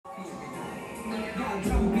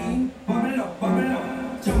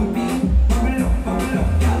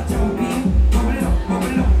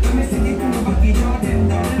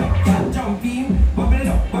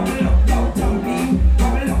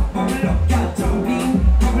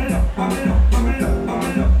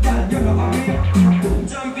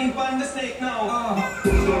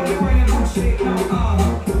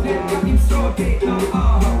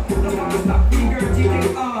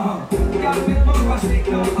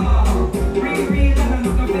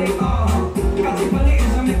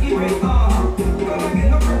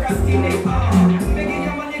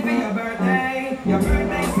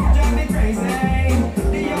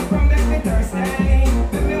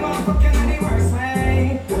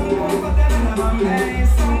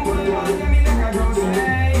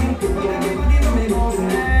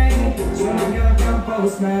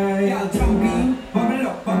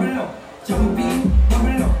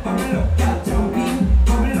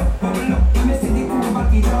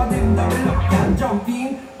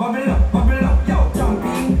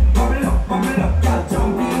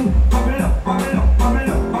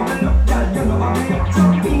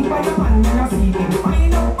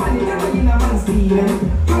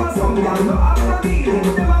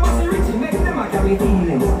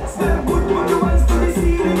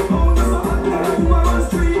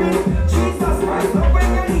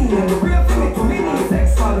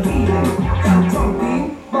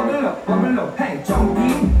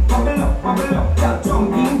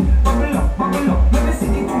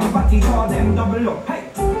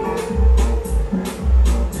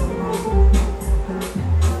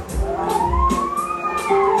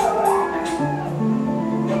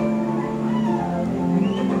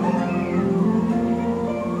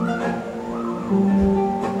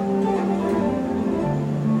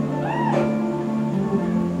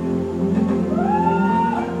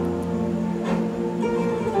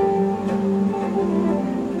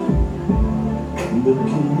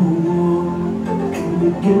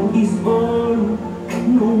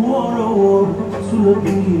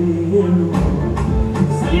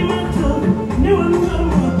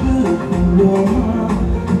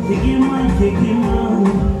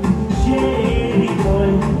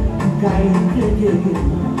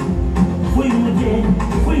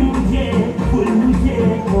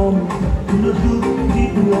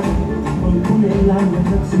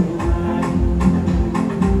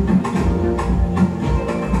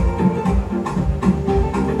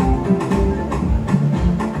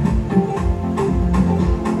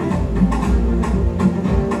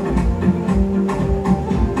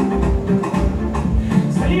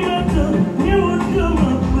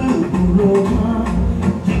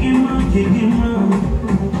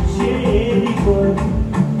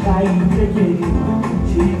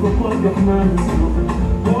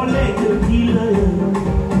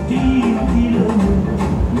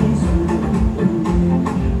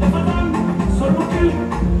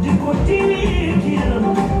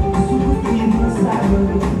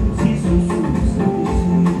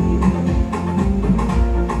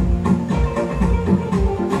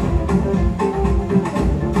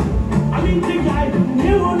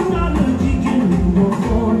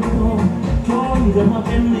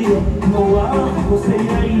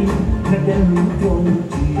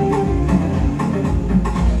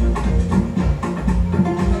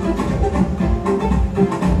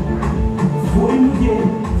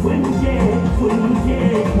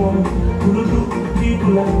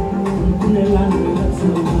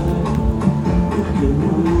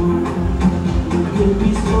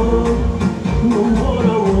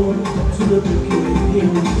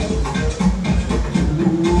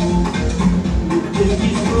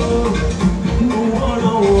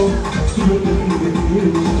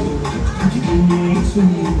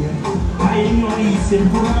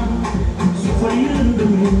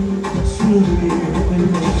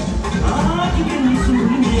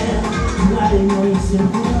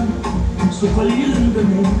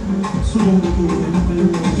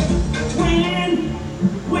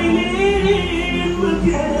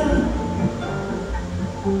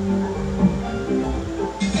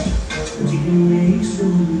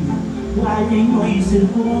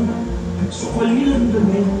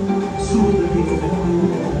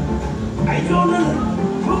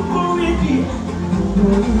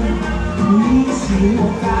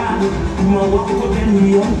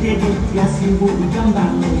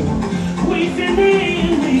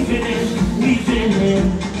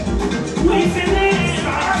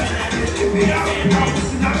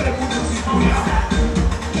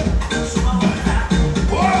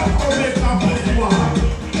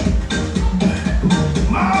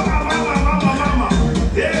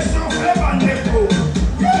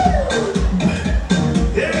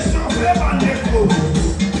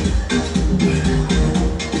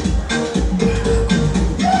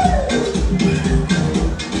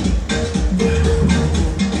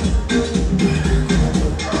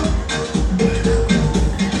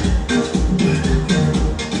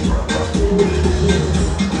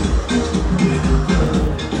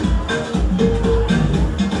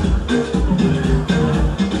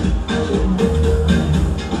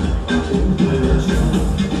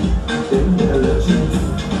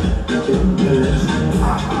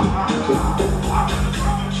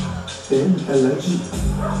allergy,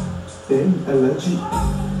 in allergy,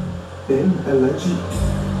 in allergy,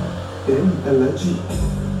 in allergy,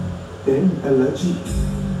 in allergy,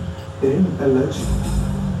 in allergy,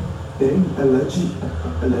 in allergy,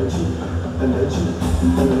 allergy, allergy,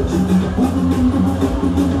 allergy.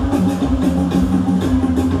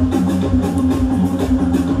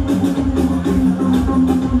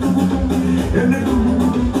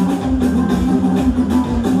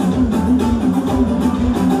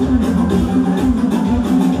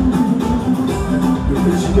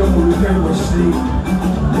 Pour le calme aussi,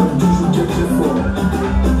 comme toujours très très fort.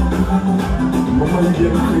 Maman il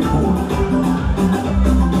vient très beau.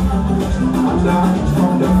 Anna,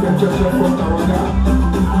 femme d'affaires très très forte à Wanga.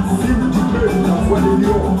 Signe du peu la voix des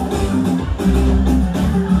lions.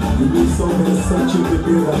 1825 tu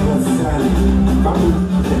bébé la salle. Mamou,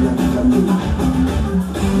 elle a tout.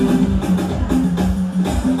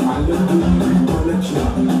 Allez, de l'île dans le tien.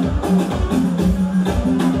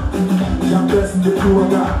 J'appelle de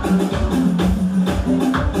Kouaga.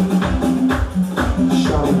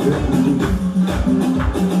 Charles Bendy.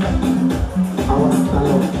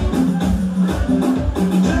 Awastalo.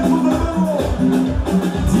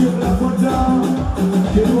 Dire la quota,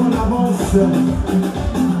 que nous on avance.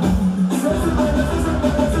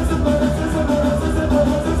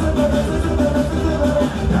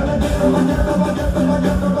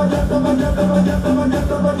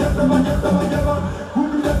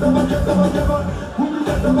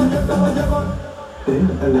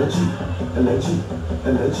 Allergy, allergy,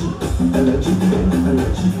 allergy, allergy, allergy,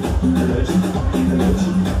 allergy, allergy, allergy,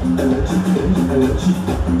 allergy, allergy, allergy,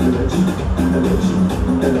 allergy,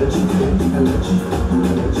 allergy, allergy,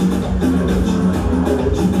 allergy,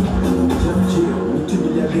 allergy.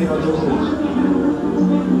 Multimilliardaire en euros.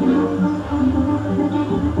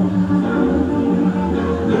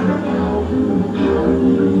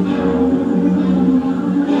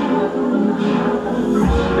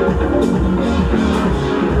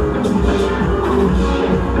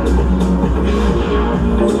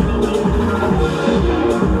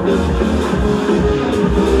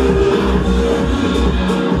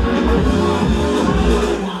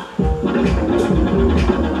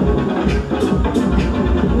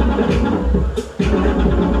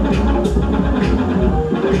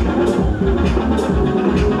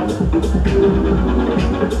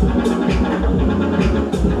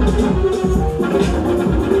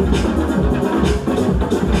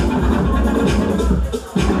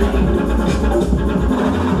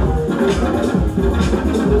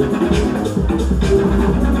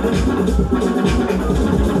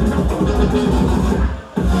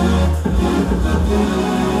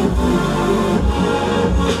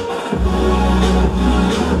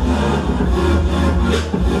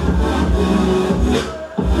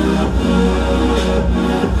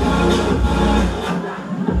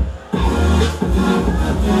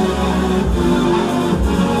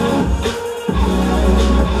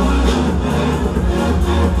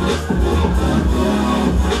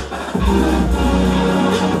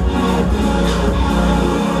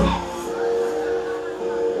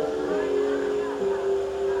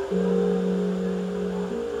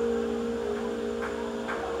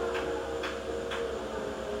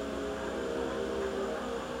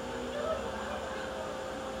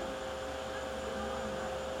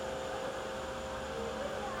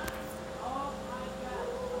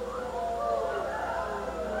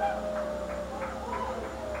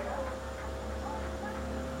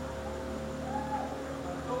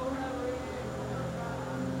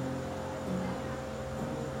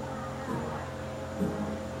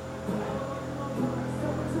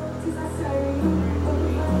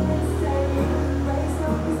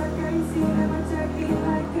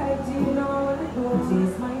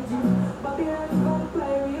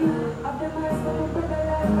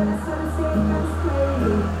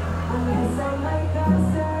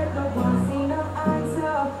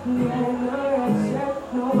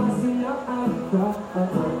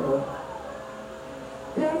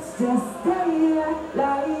 Let's just stay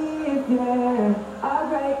alive, yeah.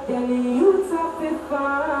 Alright, then you top it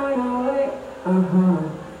fine away.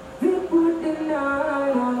 We put the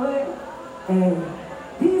nine away. Hey,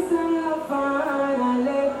 this ain't your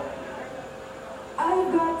finally. I've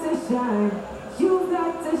got to shine, you've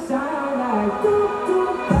got to shine like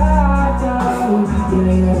do-do-da-da,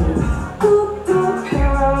 yeah. Do-do-da-da-da-da,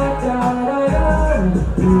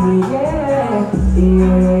 yeah,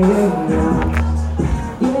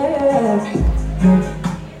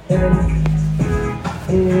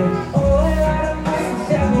 yeah. Oh, I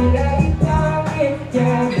must shine me like on me.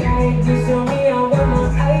 Yeah, trying to show me how what my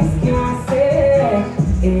eyes can say.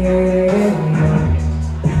 Yeah,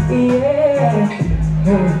 yeah.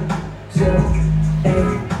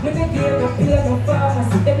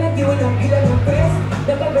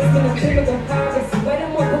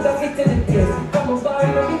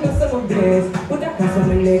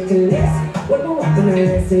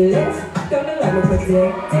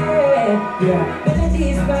 protected. Yeah,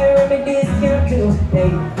 energies my remedies can't do.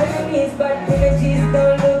 Hey, enemies but energies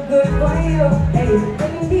don't look good for you. Hey,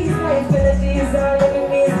 enemies my energies all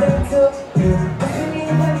enemies don't too.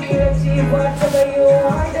 Enemies when you achieve whatever you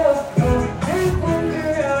want to. And when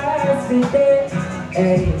you're accident,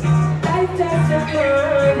 hey, life just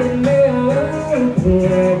reminded me.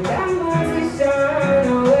 Yeah, diamonds we shine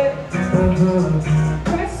away.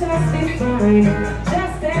 Precious divine,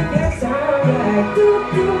 just take your time. Like do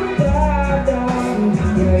da da,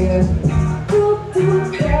 yeah yeah. Do da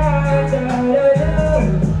da da da,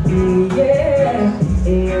 yeah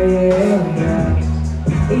yeah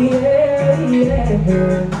yeah yeah.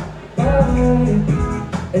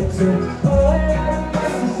 It's a whole lot of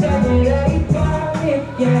mercy, shine light for me.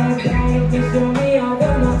 Yeah, guide me, show me how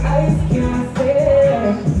my eyes can see.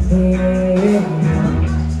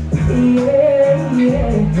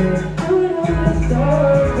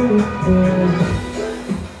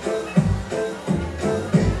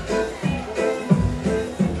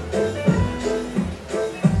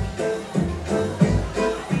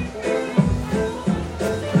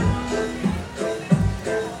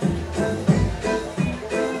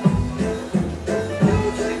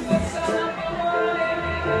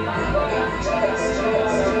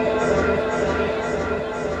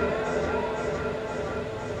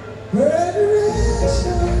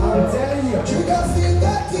 I'm telling you. Trigger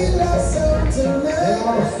finger killer sound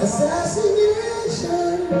tonight.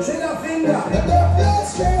 Assassination. Trigger finger. The blood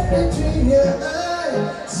straight between your eyes.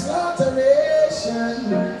 Slaughteration.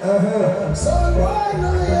 So why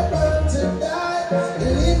know you're bound to die?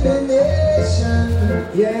 Elimination.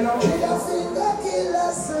 Yeah, you know. Trigger finger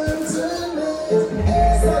killer sound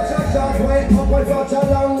tonight. Such a short way up and such a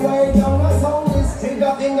long way down. A song is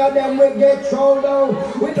trigger finger, them we get thrown down.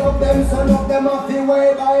 Without them, son of them off the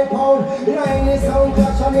way by pound. In any sound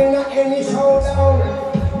clash and in any showdown.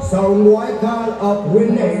 Sound boy call up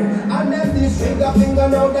with name. And them this trigger finger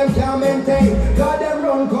now them can't maintain. God them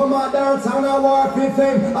run come a dance and a war for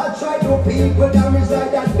fame. I try to people damage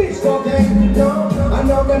like that bitch cocaine. No, I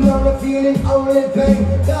know them now feeling only pain.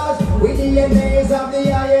 Cause with the enemies of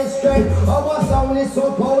the highest strength. Our sound is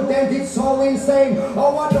so potent, it's so insane.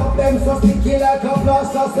 Our dub them so sticky like a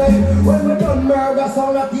plaster stain. When we done murder,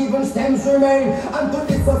 sound not even stems remain. And to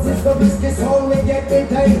this assist the risky soul we get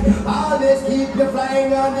detained. Always keep you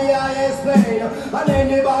flying on the highest plane. And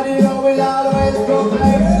anybody know will always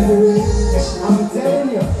proclaim. I'm telling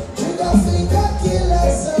you. Trigger finger killer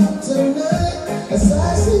sound tonight.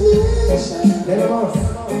 Assassination. Then I must.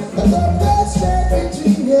 The blood straight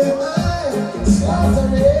between your eyes.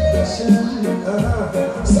 Slaughteration.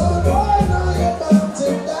 So boy know you're bound to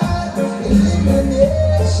die.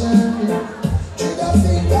 Elimination. Trigger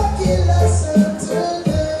finger killer sound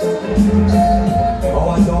tonight.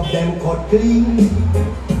 Our dub them cut clean.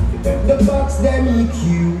 The box them EQ.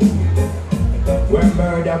 We're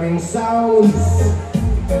murdering sounds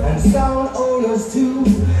and sound owners too.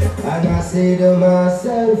 And I say to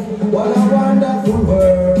myself, what a wonderful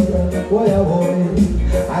world, what a world.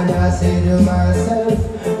 And I say to myself,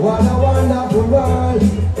 what a wonderful world.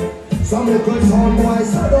 Some little sound boy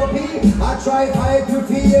Sadopi, I try fight with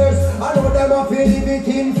fears. I know them a feel live it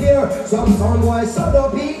in fear. Some sound boy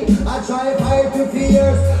Sadopi, I try fight with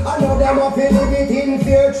fears. I know them a feel live it in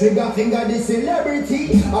fear. Trigger finger the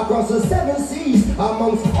celebrity across the 7 seas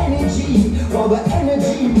amongst energy. For the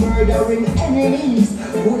energy murdering enemies.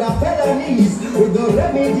 Put a felonies with the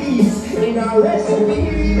remedies in our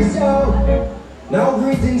recipes, yo. Now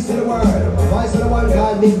greetings to the world. Voice of the one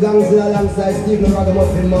called Big Gangster alongside Steve the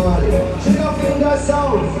Ragamuffin Marley. Trigger finger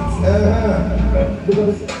sound.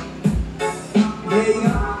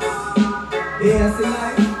 Yeah, see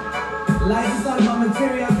life. Life is not about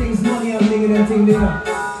material things, money and thing and thing there.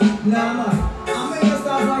 Nah man. I'm in the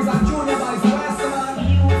stars like some junior boys, so that's the man.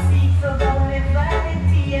 You seek for only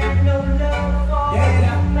vanity and no love for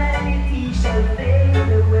humanity shall fade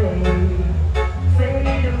away.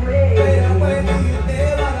 Fade away. Fade away, do you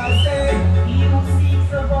hear what I say? You seek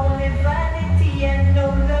for only vanity and no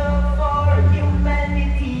love for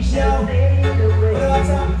humanity shall fade away.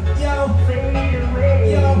 Yo, Fade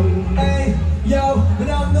away. yo, hey, yo. But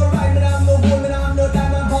I'm no right, but I'm no woman, I'm no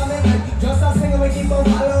diamond for me. Just a singer, we keep on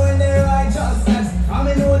following the righteousness. I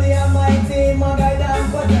mean, know the Almighty, my guide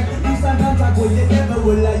and protect. Peace and contact with the devil,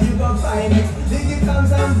 will you go find it? They give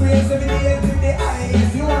thanks and praise every day to the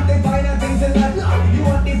highest. You want the finer things in that love, you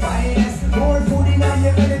want the finest. More food in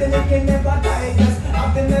your belly than you can never digest.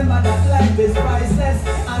 Have to remember that life is priceless.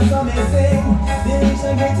 And some may sing, the rich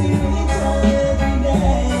are getting rich every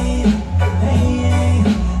day. Hey, hey.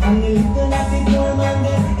 And the little that the poor man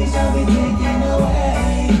gets, it shall be taken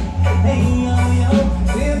away. Hey, yo, yo.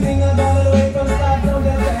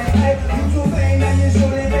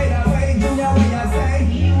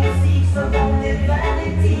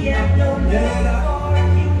 For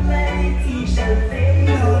humanity shall fade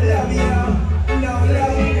away.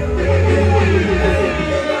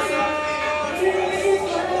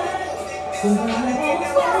 No love,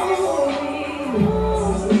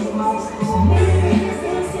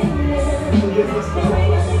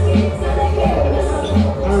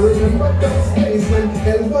 I remember those days when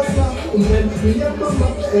hell was my home, when me and mama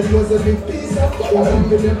it was a big piece of home, and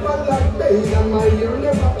me never like babe, and my year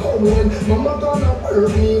never come when mama gonna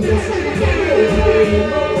hurt me, go sleep on me. I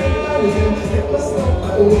remember when daddy them it was so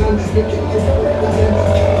cold, and me kick it up again.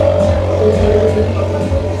 I remember when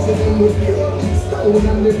we visit them with pure stone,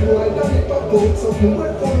 and the boy done it up out, something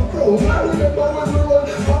went full grown. I remember when we run,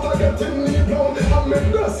 papa getting me blown, and my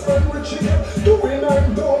best friend Richie kept doing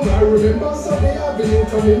I'm dumb. I remember Sunday Avenue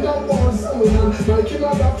coming out one zone, and Mikey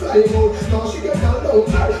mother flying out, now she get alone.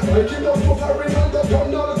 Mikey don't put her in and go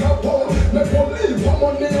down all the Capone. Me believe for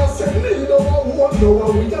money and said need no one want no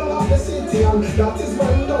one. We all have the city and that is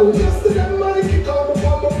well known. Yesterday Mikey called me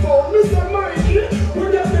on my phone. Me say Mikey, we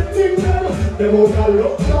got the thing now. Them out a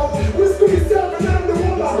look now. We squeeze seven and the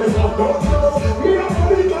one of them have got now. Me and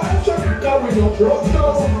Monica and Shaka we not broke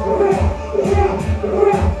now.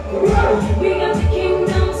 We got the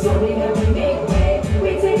kingdom, so we have to make way. We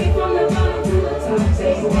take it from the bottom to the top,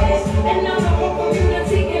 take way. And now the whole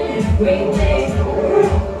community can live great day.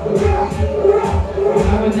 I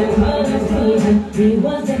remember the season, we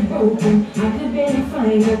wasn't broken. I could barely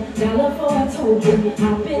find $1 for a token.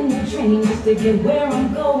 Hop in the train just to get where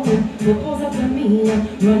I'm going. Football's after me,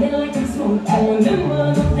 running like I'm smoking.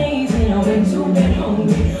 Remember those days when I went to bed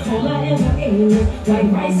hungry. All I ever ate was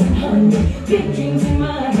white rice and honey. Big dreams in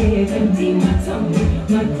my head, empty my tummy.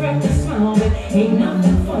 My crack a smile, but ain't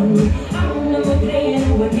nothing funny. I remember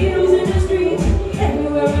playing with needles in the streets.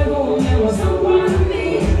 Everywhere I go, there was some part of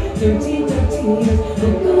me. 13, the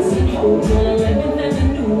goose and hoes on 11th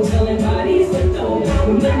Avenue, selling bodies with dope.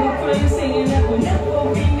 Remember crying, saying that will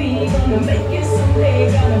never be me. Gonna make it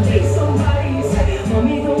someday, gotta make somebody say,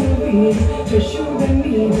 mommy don't worry, just you and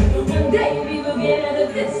me. One day we will get out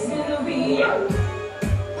of this misery.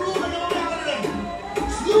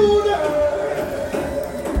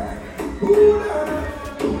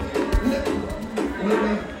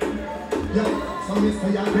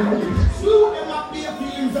 Slew them up their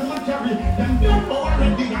feelings and my carry. Them dead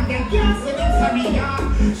already and they can't say them sorry, yeah.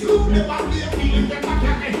 Slew them up their feelings and my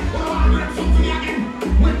carry. Well, I'll grab something again.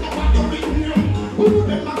 With the water written you. Who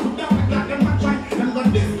them up to that, got them a try. Them got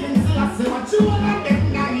this king, so I say what you want of them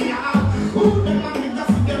now, yeah. Who them up with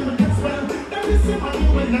us, them with them swell. Them is some money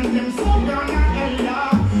when and them so gone,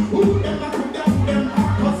 yeah. Who them up with us, them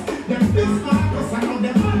Marcus. Them this Marcus, I know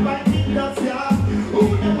them all by the dust, yeah. Who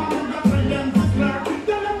them up with us, them this black.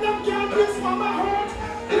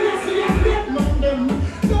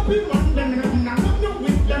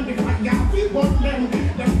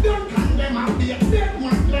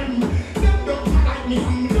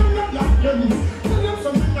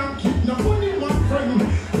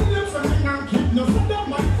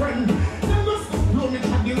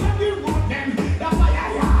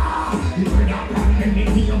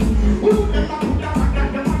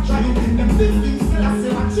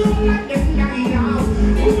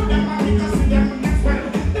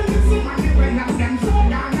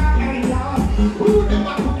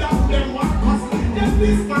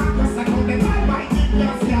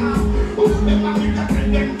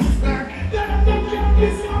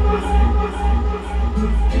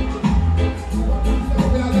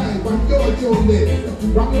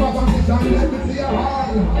 From your position, let me see your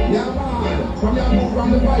hand. Yeah, man. From your move,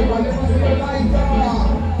 from the Bible, let me see your light.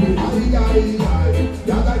 Aye, aye, aye.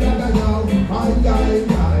 Yaga, yaga, yo. Aye, aye,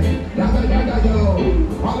 aye. Yaga, yaga, yo.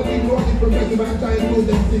 All the people working progressive and trying to move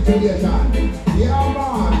them situation. Yeah,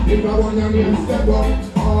 man. If I want your name, step up.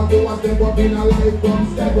 All do a step up in a life, come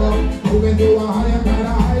step up. Moving to a higher kind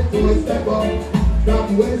of height, to a step up. Stop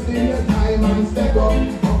wasting your time and step up.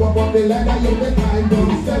 Up the ladder, you the time,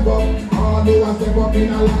 don't step up. All do a step up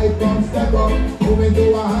in a life, don't step up. Moving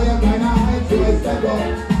to a higher kind of height, so I step up.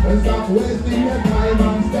 And stop wasting your time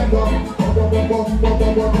and step up. Climb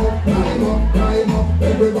up, climb up,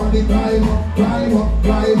 everybody climb up, climb up,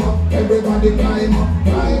 climb up, everybody climb up,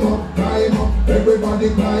 climb up, climb up, everybody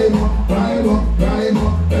climb up, climb up, climb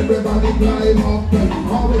up, everybody climb up.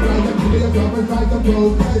 Always try to kill yourself and try to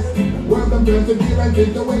progress. Work and perseverance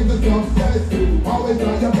is the way to success. Always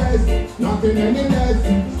try your best, nothing any less.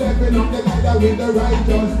 Stepping up the ladder with the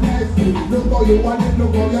righteousness. Look how you want it,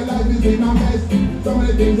 look how your life is in a mess. Some of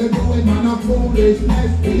the things they're doing, man, are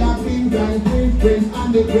foolishness. We are kings and queens, prince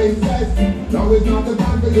and the princess. Now it's not the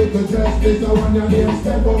time for you to dress this. I want your name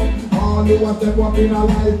step up. All you want step up in a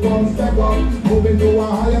life, come step up. Moving to a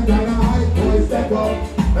higher kind of height. boy, step up.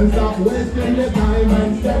 And stop wasting your time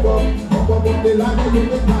and step up. Up the ladder, you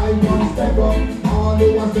will climb, come step up. All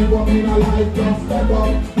who want step up in a life, just step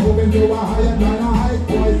up. Moving to a higher kind of height,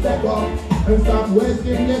 boy, step up. And stop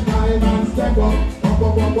wasting your time and step up.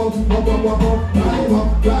 Climb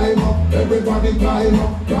up, climb up, everybody climb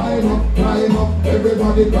up, climb up, climb up,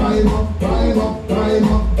 everybody climb up, climb up, climb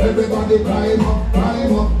up, everybody climb up,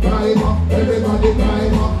 climb up, climb up, everybody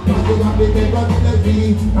climb up. You have the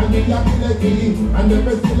capability and the ability and the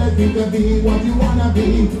facility to be what you wanna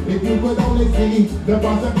be. If you could only see the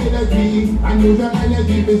possibility and use your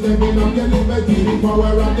energy to stepping up your liberty, the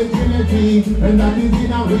power of the Trinity, and that is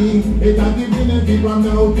in a we. It has divinity from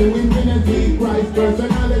now to infinity. Christ's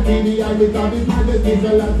personality, the habit of his majesty,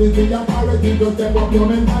 the last is the authority to step up your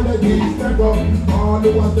mentality. Step up, all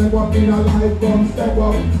who want step up in a life, come step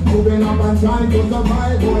up. Moving up and trying to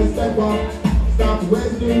survive, boy, step up. Stop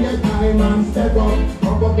wasting your time and step up.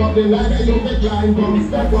 Up the ladder you can climb, come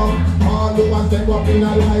step up. All who want step up in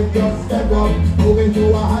a life, just step up. Moving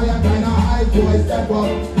to a higher kind of height, boy, step up.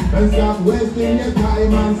 And stop wasting your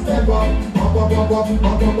time and step up. Up.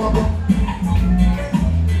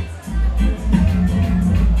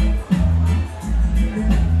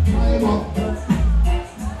 Climb up.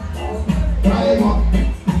 Climb up.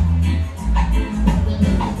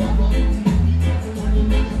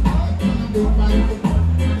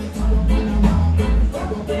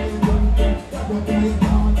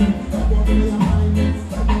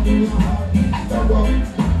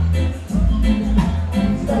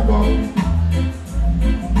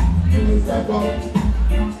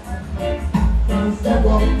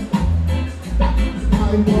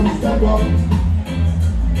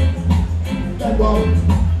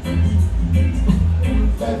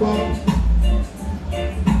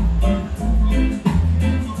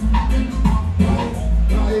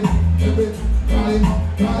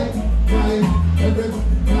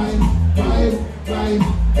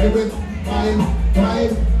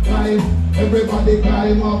 Everybody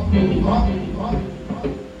climb up.